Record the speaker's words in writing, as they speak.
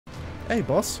Hey,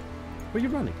 boss. Where are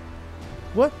you running?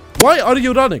 What? Why are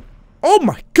you running? Oh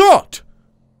my god!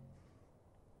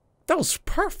 That was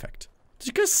perfect. Did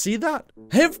you guys see that?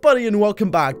 Hey everybody and welcome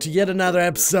back to yet another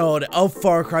episode of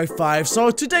Far Cry 5.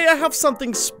 So today I have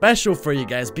something special for you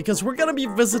guys because we're gonna be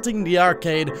visiting the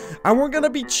arcade and we're gonna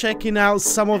be checking out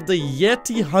some of the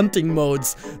Yeti hunting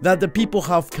modes that the people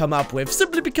have come up with,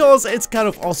 simply because it's kind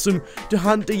of awesome to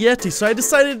hunt the Yeti. So I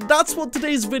decided that's what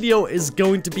today's video is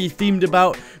going to be themed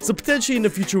about. So potentially in the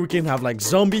future we can have like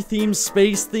zombie themes,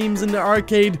 space themes in the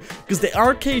arcade, because the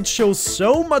arcade shows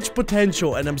so much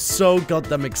potential and I'm so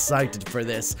goddamn excited for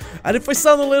this. And if I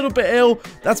sound a little bit ill,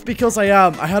 that's because I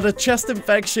am. I had a chest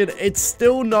infection. It's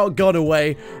still not gone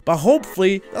away, but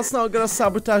hopefully that's not gonna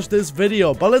sabotage this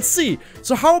video. But let's see.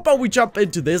 So how about we jump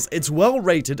into this? It's well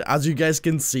rated, as you guys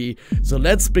can see. So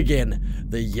let's begin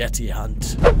the Yeti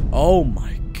hunt. Oh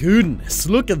my goodness,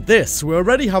 look at this. We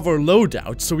already have our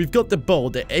loadout. So we've got the bow,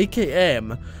 the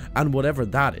AKM, and whatever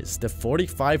that is, the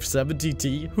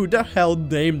 4570T. Who the hell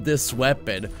named this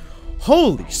weapon?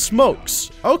 Holy smokes.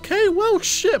 Okay, well,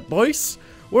 shit, boys.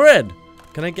 We're in.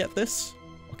 Can I get this?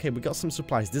 Okay, we got some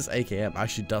supplies. This AKM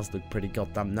actually does look pretty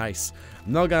goddamn nice.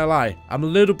 I'm not gonna lie. I'm a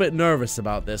little bit nervous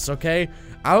about this, okay?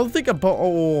 I don't think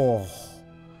oh.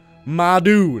 My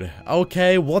dude.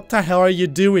 Okay, what the hell are you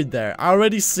doing there? I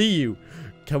already see you.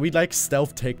 Can we, like,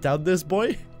 stealth take down this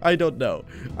boy? I don't know.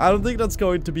 I don't think that's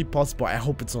going to be possible. I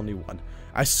hope it's only one.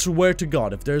 I swear to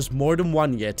God, if there's more than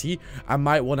one Yeti, I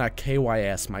might want to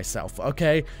KYS myself,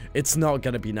 okay? It's not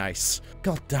gonna be nice.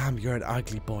 God damn, you're an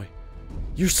ugly boy.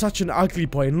 You're such an ugly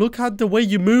boy, and look at the way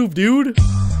you move, dude.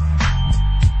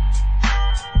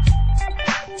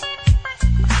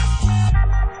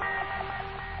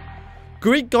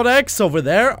 Greek got X over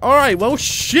there. Alright, well,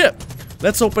 shit.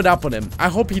 Let's open up on him. I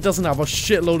hope he doesn't have a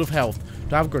shitload of health.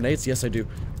 Do I have grenades? Yes, I do.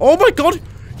 Oh my god!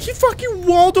 He fucking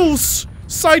waddles!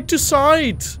 Side to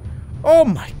side. Oh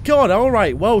my god.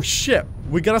 Alright. Well, shit.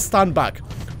 We gotta stand back.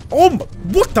 Oh my,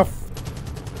 what the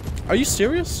f— Are you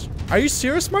serious? Are you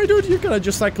serious, my dude? You're gonna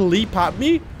just like leap at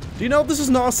me? Do you know this is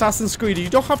not Assassin's Creed? You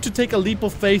don't have to take a leap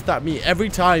of faith at me every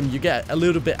time you get a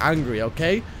little bit angry,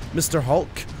 okay? Mr. Hulk.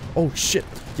 Oh shit.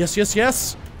 Yes, yes,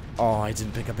 yes. Oh, I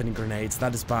didn't pick up any grenades.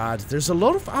 That is bad. There's a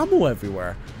lot of ammo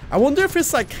everywhere. I wonder if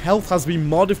his like health has been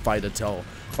modified at all,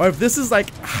 or if this is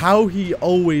like how he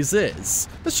always is.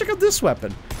 Let's check out this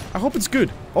weapon. I hope it's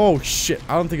good. Oh shit,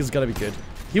 I don't think it's gonna be good.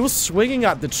 He was swinging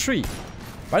at the tree.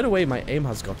 By the way, my aim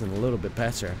has gotten a little bit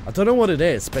better. I don't know what it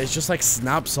is, but it's just like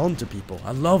snaps onto people.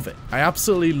 I love it. I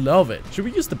absolutely love it. Should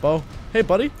we use the bow? Hey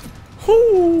buddy.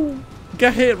 Whoo!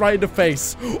 Get hit right in the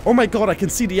face. Oh my god, I can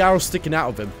see the arrow sticking out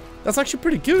of him. That's actually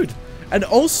pretty good. And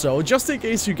also, just in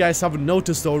case you guys haven't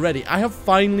noticed already, I have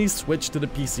finally switched to the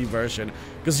PC version,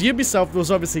 because Ubisoft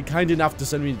was obviously kind enough to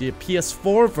send me the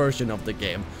PS4 version of the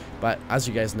game. But as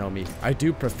you guys know me, I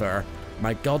do prefer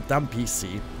my goddamn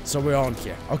PC. So we're on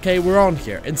here. Okay, we're on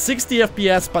here. In 60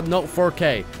 FPS, but not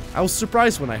 4K. I was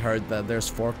surprised when I heard that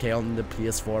there's 4K on the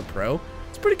PS4 Pro.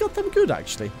 It's pretty goddamn good,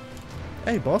 actually.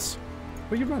 Hey, boss.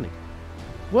 Where are you running?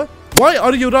 What? Why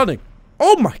are you running?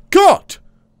 Oh my god!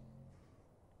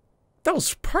 That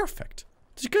was perfect.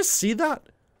 Did you guys see that?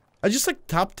 I just like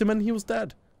tapped him and he was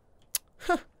dead.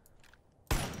 Huh.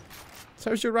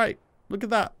 Serves you right. Look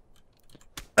at that.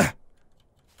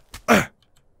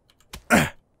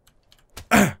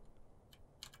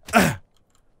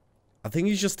 I think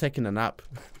he's just taking a nap.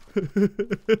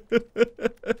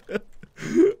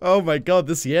 Oh my god,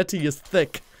 this Yeti is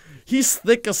thick. He's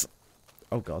thick as—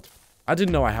 Oh god. I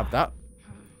didn't know I have that.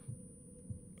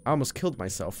 I almost killed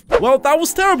myself. Well, that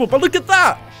was terrible, but look at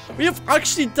that! We have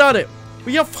actually done it.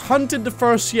 We have hunted the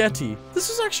first Yeti.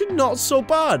 This is actually not so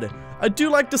bad. I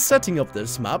do like the setting of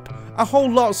this map a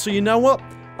whole lot, so you know what?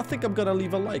 I think I'm gonna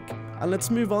leave a like. And let's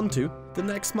move on to the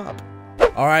next map.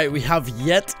 Alright, we have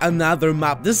yet another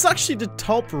map. This is actually the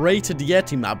top rated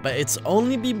Yeti map, but it's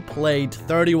only been played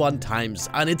 31 times,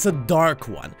 and it's a dark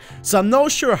one. So I'm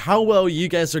not sure how well you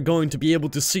guys are going to be able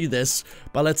to see this,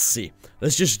 but let's see.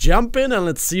 Let's just jump in and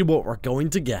let's see what we're going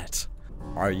to get.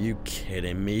 Are you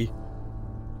kidding me?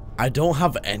 I don't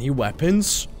have any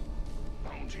weapons?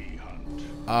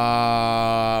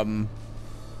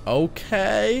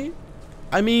 Okay.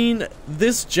 I mean,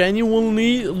 this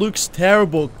genuinely looks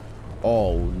terrible.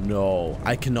 Oh no,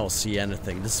 I cannot see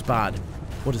anything. This is bad.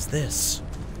 What is this?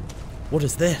 What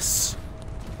is this?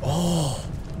 Oh,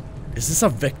 is this a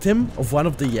victim of one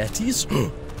of the Yetis?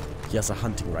 He has a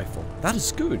hunting rifle. That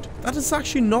is good. That is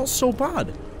actually not so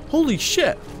bad. Holy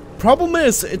shit. Problem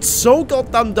is, it's so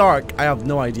goddamn dark. I have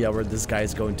no idea where this guy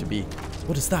is going to be.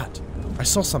 What is that? I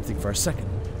saw something for a second.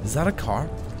 Is that a car?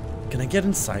 Can I get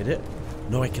inside it?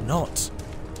 No, I cannot.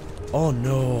 Oh,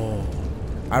 no.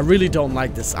 I really don't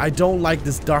like this. I don't like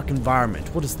this dark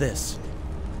environment. What is this?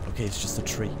 Okay, it's just a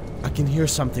tree. I can hear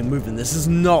something moving. This is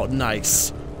not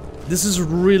nice. This is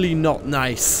really not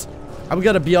nice. I'm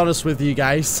gonna be honest with you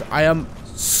guys. I am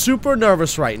super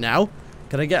nervous right now.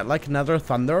 Can I get like another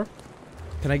thunder?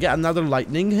 Can I get another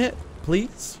lightning hit,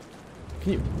 please?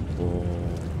 Can you? Oh,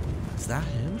 is that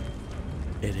him?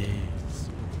 It is.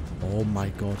 Oh my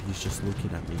god, he's just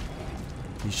looking at me.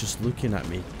 He's just looking at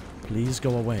me. Please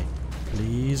go away.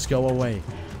 Please go away.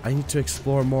 I need to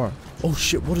explore more. Oh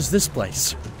shit, what is this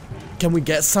place? Can we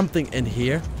get something in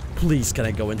here? Please, can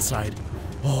I go inside?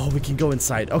 Oh, we can go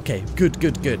inside. Okay, good,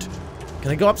 good, good.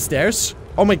 Can I go upstairs?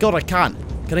 Oh my god, I can.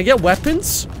 Can I get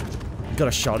weapons? We got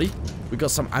a shotty. We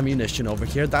got some ammunition over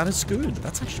here. That is good.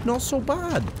 That's actually not so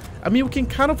bad. I mean, we can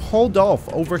kind of hold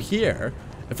off over here,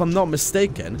 if I'm not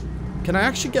mistaken. Can I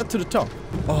actually get to the top?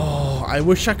 Oh, I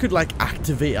wish I could, like,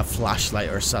 activate a flashlight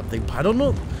or something, but I don't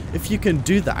know if you can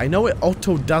do that. I know it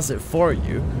auto does it for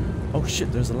you. Oh,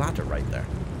 shit, there's a ladder right there.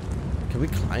 Can we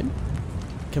climb?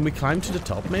 Can we climb to the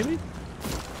top, maybe?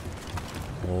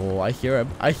 Oh, I hear him.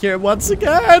 I hear him once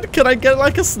again. Can I get,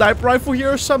 like, a sniper rifle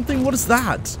here or something? What is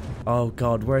that? Oh,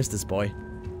 God, where is this boy?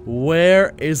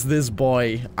 Where is this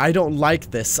boy? I don't like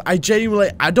this. I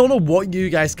genuinely... I don't know what you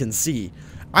guys can see.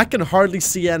 I can hardly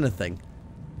see anything.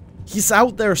 He's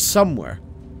out there somewhere.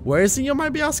 Where is he, you might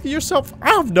be asking yourself? I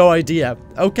have no idea.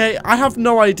 Okay, I have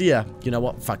no idea. You know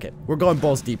what? Fuck it. We're going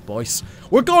balls deep, boys.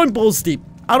 We're going balls deep.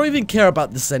 I don't even care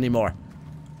about this anymore.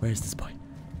 Where is this boy?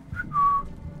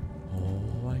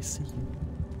 Oh, I see you.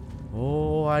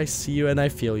 Oh, I see you and I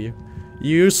feel you.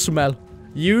 You smell.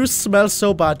 You smell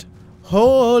so bad.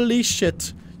 Holy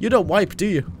shit. You don't wipe, do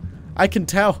you? I can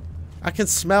tell. I can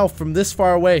smell from this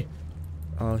far away.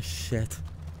 Oh, shit.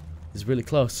 He's really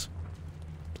close.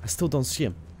 I still don't see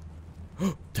him.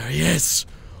 There he is.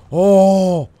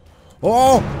 Oh.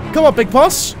 Oh. Come on, big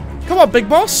boss. Come on, big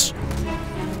boss.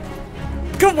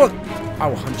 Come on. I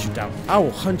will hunt you down. I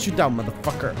will hunt you down,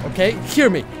 motherfucker. Okay?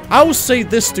 Hear me. I will say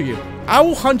this to you. I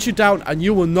will hunt you down and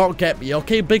you will not get me.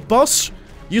 Okay, big boss?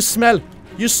 You smell.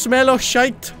 You smell of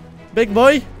shite. Big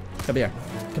boy. Come here.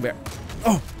 Come here.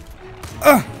 Oh.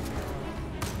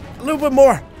 A little bit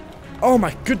more. Oh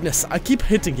my goodness, I keep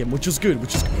hitting him, which is good,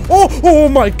 Oh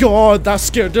my god, that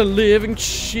scared the living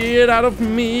shit out of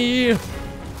me.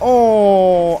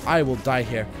 Oh, I will die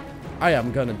here. I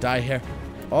am gonna die here.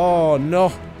 Oh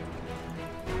no.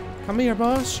 Come here,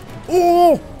 boss.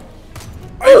 Oh,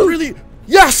 I really,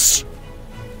 yes.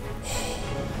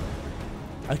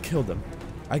 I killed him.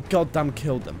 I goddamn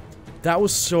killed him. That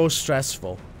was so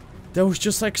stressful. There was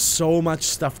just like so much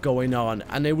stuff going on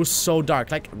and it was so dark.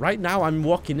 Like right now I'm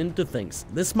walking into things.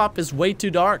 This map is way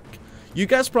too dark. You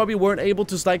guys probably weren't able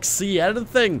to like see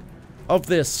anything of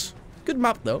this. Good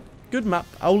map though. Good map.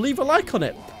 I'll leave a like on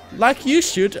it. Like you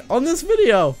should on this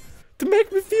video. To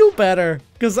make me feel better.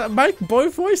 Because my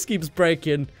voice keeps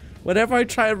breaking. Whenever I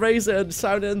try and raise it and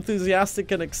sound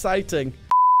enthusiastic and exciting.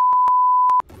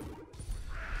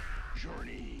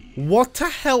 What the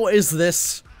hell is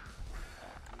this?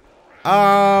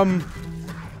 Well,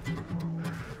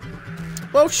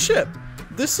 shit.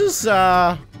 This is,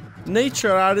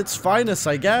 nature at its finest,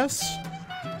 I guess.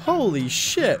 Holy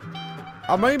shit.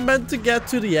 Am I meant to get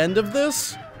to the end of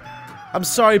this? I'm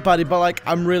sorry, buddy, but, like,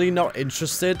 I'm really not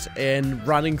interested in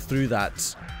running through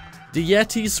that. The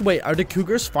Yetis, wait, are the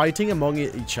cougars fighting among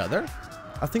each other?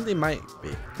 I think they might be.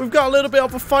 We've got a little bit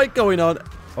of a fight going on.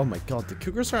 Oh my god, the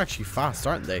cougars are actually fast,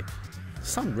 aren't they? They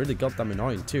sound really goddamn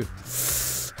annoying, too.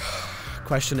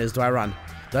 Question is, do I run?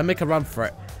 Do I make a run for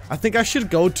it? I think I should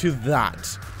go to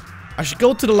that. I should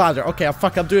go to the ladder. Okay,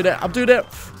 fuck, I'm doing it. I'm doing it.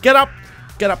 Get up.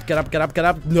 Get up, get up, get up, get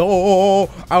up. No,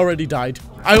 I already died.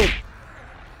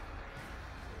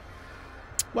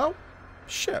 Well,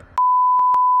 shit.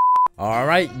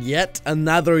 Alright, yet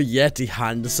another Yeti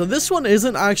hand. So this one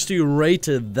isn't actually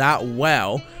rated that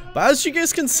well. But as you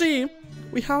guys can see,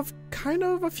 we have kind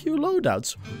of a few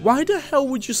loadouts. Why the hell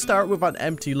would you start with an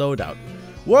empty loadout?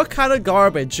 What kind of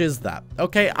garbage is that?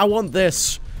 Okay, I want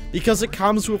this. Because it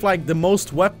comes with, like, the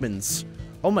most weapons.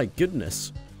 Oh my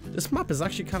goodness. This map is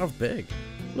actually kind of big.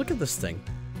 Look at this thing.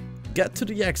 Get to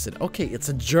the exit. Okay, it's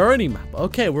a journey map.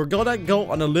 Okay, we're gonna go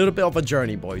on a little bit of a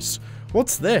journey, boys.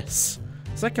 What's this?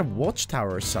 It's like a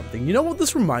watchtower or something. You know what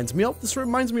this reminds me of? This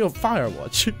reminds me of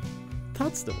Firewatch.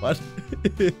 That's the one.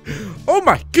 Oh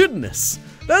my goodness.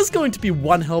 That's going to be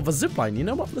one hell of a zipline. You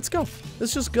know what? Let's go.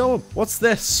 Let's just go. What's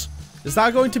this? Is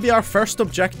that going to be our first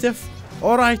objective?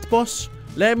 Alright, boss.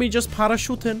 Let me just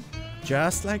parachute in.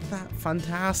 Just like that.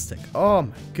 Fantastic. Oh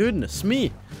my goodness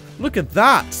me. Look at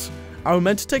that. Are we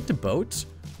meant to take the boat?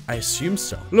 I assume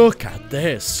so. Look at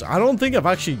this. I don't think I've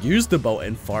actually used the boat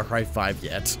in Far Cry 5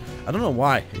 yet. I don't know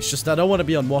why. It's just I don't want to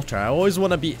be on water. I always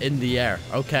want to be in the air,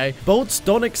 okay? Boats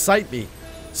don't excite me.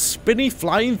 Spinny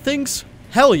flying things?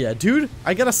 Hell yeah, dude.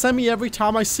 I get a semi every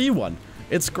time I see one.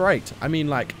 It's great. I mean,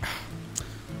 like...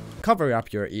 Cover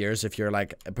up your ears if you're,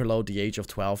 like, below the age of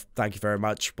 12. Thank you very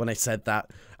much. When I said that,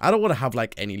 I don't want to have,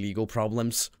 like, any legal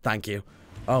problems. Thank you.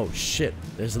 Oh, shit.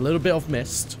 There's a little bit of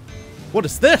mist. What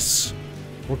is this?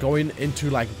 We're going into,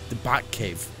 like, the back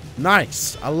cave.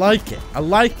 Nice. I like it. I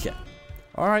like it.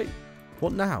 Alright.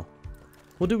 What now?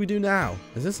 What do we do now?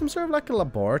 Is this some sort of, like, a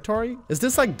laboratory? Is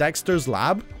this, like, Dexter's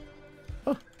lab?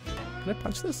 Oh. Can I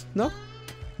punch this? No?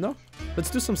 No? Let's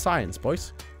do some science,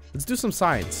 boys. Let's do some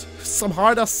science. Some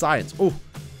hard-ass science. Oh.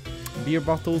 Beer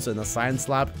bottles in a science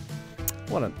lab.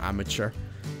 What an amateur.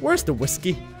 Where's the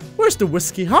whiskey? Where's the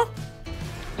whiskey, huh?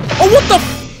 Oh, what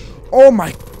the... Oh,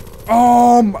 my...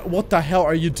 what the hell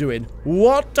are you doing?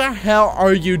 What the hell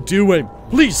are you doing?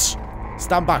 Please.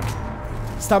 Stand back.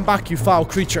 Stand back, you foul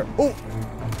creature. Oh.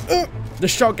 The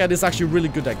shotgun is actually really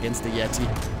good against the Yeti.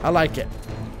 I like it.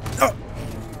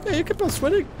 Yeah, you keep on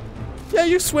swinging. Yeah,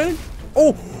 you're swinging.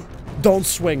 Oh. Don't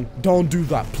swing. Don't do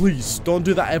that, please. Don't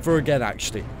do that ever again,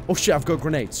 actually. Oh, shit, I've got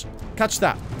grenades. Catch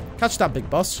that. Catch that, big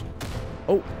boss.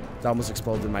 Oh, that almost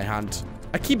exploded in my hand.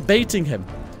 I keep baiting him.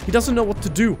 He doesn't know what to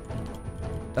do.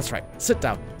 That's right. Sit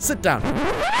down. Sit down.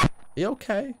 You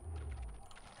okay?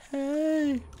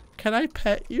 Hey, can I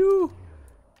pet you?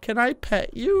 Can I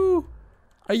pet you?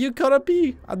 Are you gonna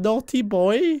be a naughty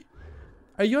boy?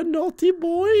 Are you a naughty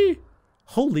boy?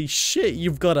 Holy shit,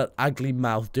 you've got an ugly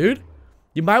mouth, dude.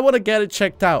 You might want to get it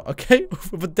checked out, okay?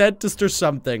 With a dentist or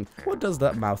something. What does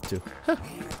that mouth do? Huh.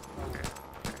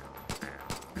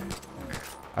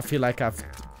 I feel like I've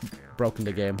broken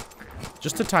the game.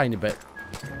 Just a tiny bit.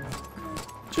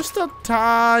 Just a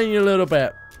tiny little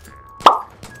bit.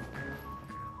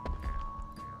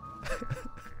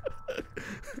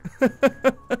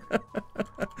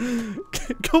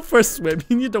 Go for a swim.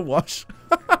 You need to wash.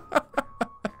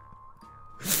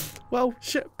 Well,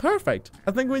 shit, perfect.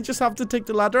 I think we just have to take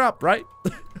the ladder up, right?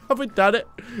 Have we done it?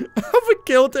 Have we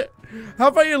killed it?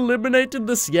 Have I eliminated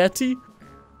this Yeti?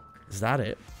 Is that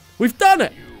it? We've done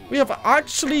it! We have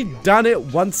actually done it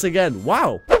once again.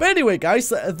 Wow. But anyway, guys,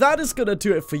 that is gonna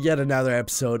do it for yet another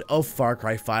episode of Far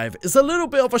Cry 5. It's a little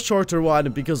bit of a shorter one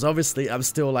because obviously I'm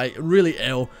still, like, really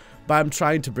ill. But I'm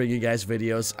trying to bring you guys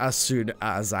videos as soon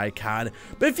as I can.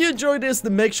 But if you enjoyed this,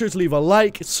 then make sure to leave a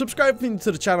like, subscribe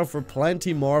to the channel for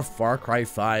plenty more Far Cry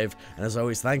 5. And as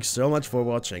always, thanks so much for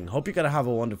watching. Hope you're gonna have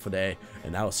a wonderful day.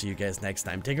 And I'll see you guys next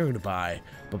time. Take care, goodbye.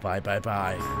 Bye-bye,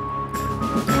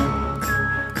 bye-bye.